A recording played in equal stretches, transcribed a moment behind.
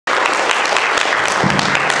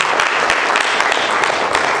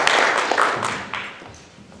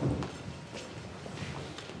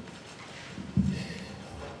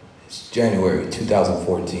January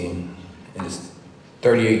 2014, and it's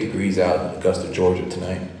 38 degrees out in Augusta, Georgia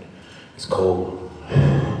tonight. It's cold.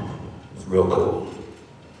 It's real cold.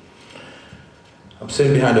 I'm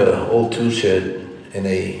sitting behind an old tool shed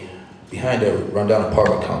behind a rundown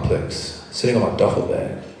apartment complex, sitting on my duffel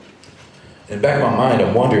bag. In the back of my mind,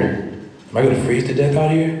 I'm wondering, am I gonna freeze to death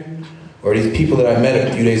out here? Or are these people that I met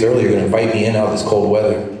a few days earlier gonna invite me in out of this cold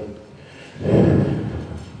weather?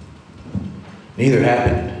 Neither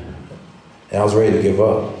happened, and I was ready to give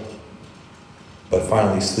up. But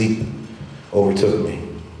finally, sleep overtook me.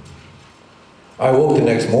 I woke the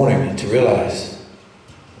next morning to realize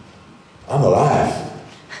I'm alive.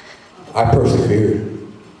 I persevered.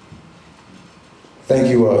 Thank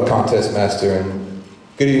you, contest master, and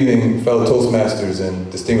good evening, fellow Toastmasters and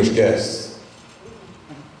distinguished guests.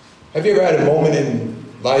 Have you ever had a moment in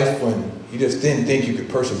life when you just didn't think you could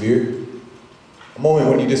persevere? A moment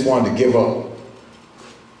when you just wanted to give up?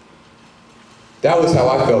 That was how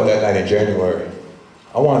I felt that night in January.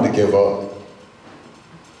 I wanted to give up.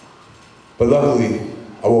 But luckily,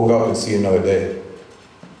 I woke up and see another day.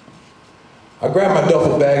 I grabbed my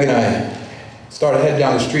duffel bag and I started heading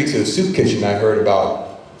down the street to the soup kitchen I heard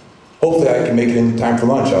about. Hopefully I can make it in time for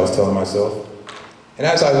lunch, I was telling myself. And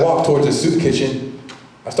as I walked towards the soup kitchen,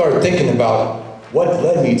 I started thinking about what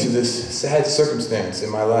led me to this sad circumstance in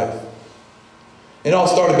my life. It all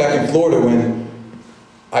started back in Florida when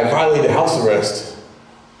I violated house arrest.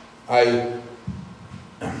 I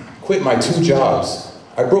quit my 2 jobs.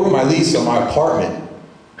 I broke my lease on my apartment.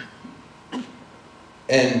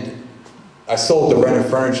 And I sold the rented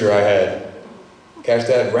furniture I had. Cash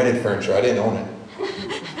that, rented furniture, I didn't own it.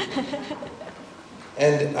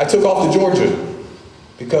 And I took off to Georgia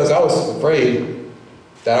because I was afraid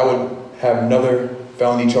that I would have another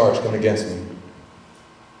felony charge come against me.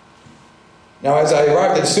 Now, as I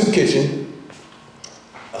arrived at the soup kitchen,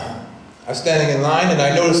 I was standing in line and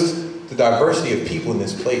I noticed the diversity of people in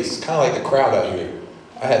this place, kind of like the crowd out here.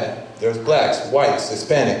 There was blacks, whites,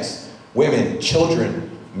 Hispanics, women,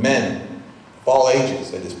 children, men, of all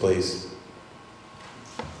ages at this place.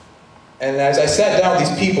 And as I sat down with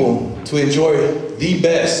these people to enjoy the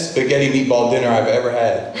best spaghetti meatball dinner I've ever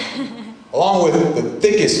had, along with the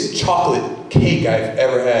thickest chocolate cake I've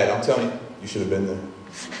ever had, I'm telling you, you should have been there.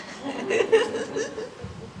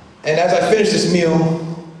 And as I finished this meal,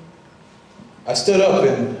 I stood up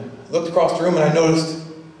and looked across the room and I noticed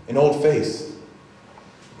an old face.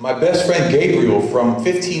 My best friend Gabriel from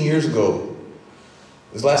 15 years ago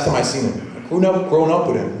was the last time I seen him. I'd grown up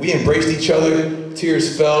with him. We embraced each other,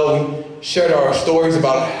 tears fell, we shared our stories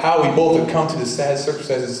about how we both had come to the sad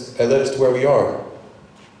circumstances that led us to where we are.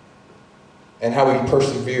 And how we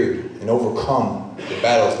persevered and overcome the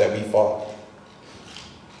battles that we fought.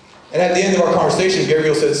 And at the end of our conversation,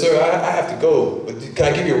 Gabriel said, "Sir, I have to go, but can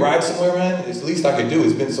I give you a ride somewhere, man? It's the least I could do,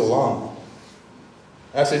 it's been so long."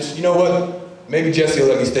 And I said, "You know what? Maybe Jesse will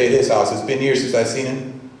let me stay at his house. It's been years since I've seen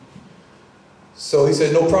him." So he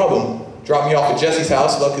said, "No problem." Dropped me off at Jesse's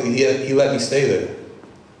house. Luckily, he let me stay there.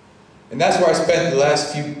 And that's where I spent the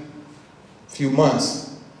last few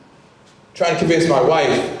months, trying to convince my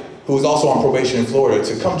wife, who was also on probation in Florida,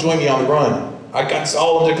 to come join me on the run. "I got this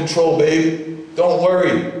all under control, babe. Don't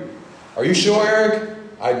worry." "Are you sure, Eric?"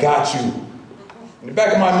 "I got you." In the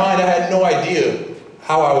back of my mind, I had no idea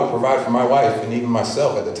how I would provide for my wife and even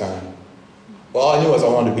myself at the time. Well, all I knew was I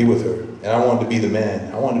wanted to be with her, and I wanted to be the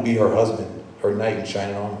man. I wanted to be her husband, her knight in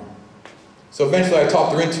shining armor. So eventually I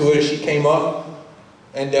talked her into it. She came up,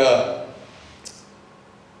 and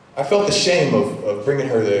I felt the shame of bringing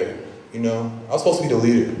her there. You know, I was supposed to be the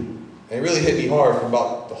leader. And it really hit me hard for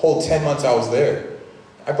about the whole 10 months I was there.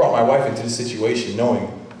 I brought my wife into this situation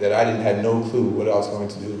knowing that I had no clue what I was going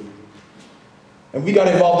to do. And we got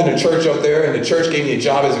involved in a church up there, and the church gave me a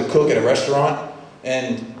job as a cook at a restaurant,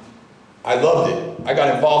 and I loved it. I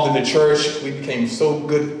got involved in the church. We became so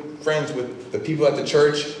good friends with the people at the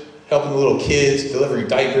church, helping the little kids, delivering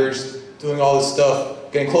diapers, doing all this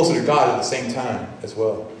stuff, getting closer to God at the same time as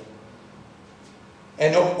well.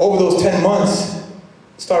 And over those 10 months,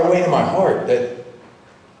 it started weighing in my heart that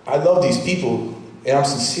I love these people, and I'm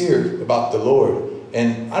sincere about the Lord.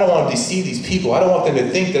 And I don't want to deceive these people. I don't want them to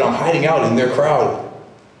think that I'm hiding out in their crowd.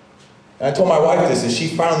 And I told my wife this, and she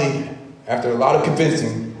finally, after a lot of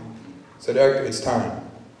convincing, said, "Eric, it's time."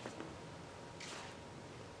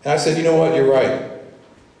 And I said, "You know what, you're right.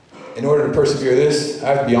 In order to persevere this, I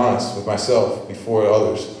have to be honest with myself before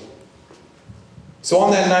others." So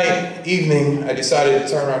on that evening, I decided to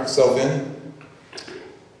turn myself in.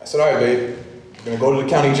 I said, "All right, babe, we're going to go to the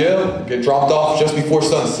county jail, get dropped off just before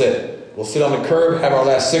sunset. We'll sit on the curb, have our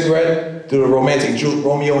last cigarette, do the romantic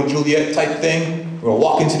Romeo and Juliet type thing, We're gonna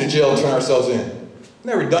walk into the jail and turn ourselves in.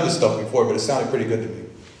 Never done this stuff before, but it sounded pretty good to me.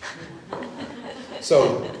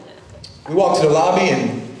 So, we walk to the lobby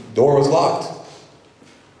and the door was locked.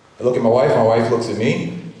 I look at my wife looks at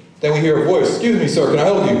me. Then we hear a voice, "Excuse me, sir, can I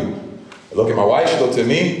help you?" I look at my wife, she looks at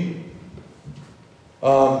me.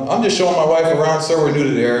 "I'm just showing my wife around, sir, we're new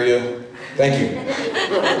to the area. Thank you."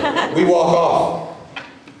 We walk off,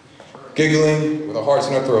 giggling with our hearts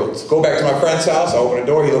in our throats. Go back to my friend's house, I open the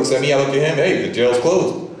door, he looks at me, I look at him, "Hey, the jail's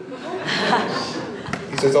closed."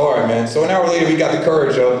 He says, "All right, man." So an hour later, we got the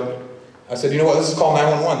courage up. I said, "You know what, let's just call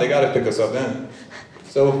 911, they gotta pick us up then."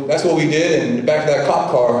 So that's what we did, and in the back of that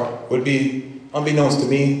cop car would be, unbeknownst to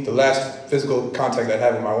me, the last physical contact I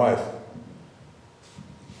had with my wife.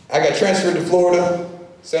 I got transferred to Florida,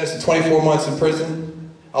 sentenced to 24 months in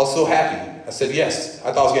prison. I was so happy. I said, yes,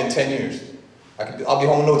 I thought I was getting 10 years. I'll be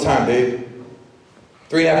home in no time, babe.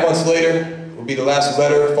 3.5 months later will be the last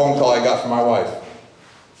letter, phone call I got from my wife.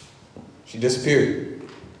 She disappeared.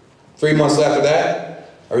 3 months after that,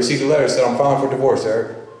 I received a letter that said, "I'm filing for divorce,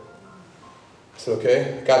 Eric." I said,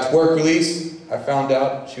 okay. I got to work release. I found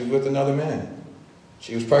out she was with another man.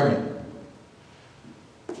 She was pregnant.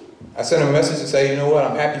 I sent him a message to say, "You know what,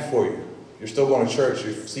 I'm happy for you. You're still going to church,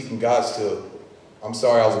 you're seeking God still. I'm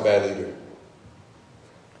sorry I was a bad leader."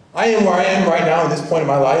 I am where I am right now in this point in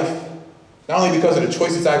my life, not only because of the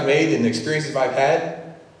choices I've made and the experiences I've had,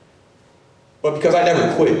 but because I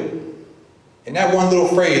never quit. And that one little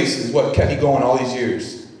phrase is what kept me going all these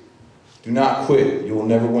years. Do not quit. You will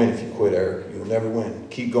never win if you quit, Eric. You will never win.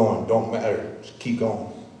 Keep going. Don't matter. Just keep going.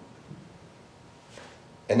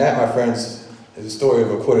 And that, my friends, is a story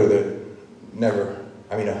of a quitter that never,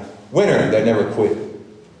 a winner that never quit.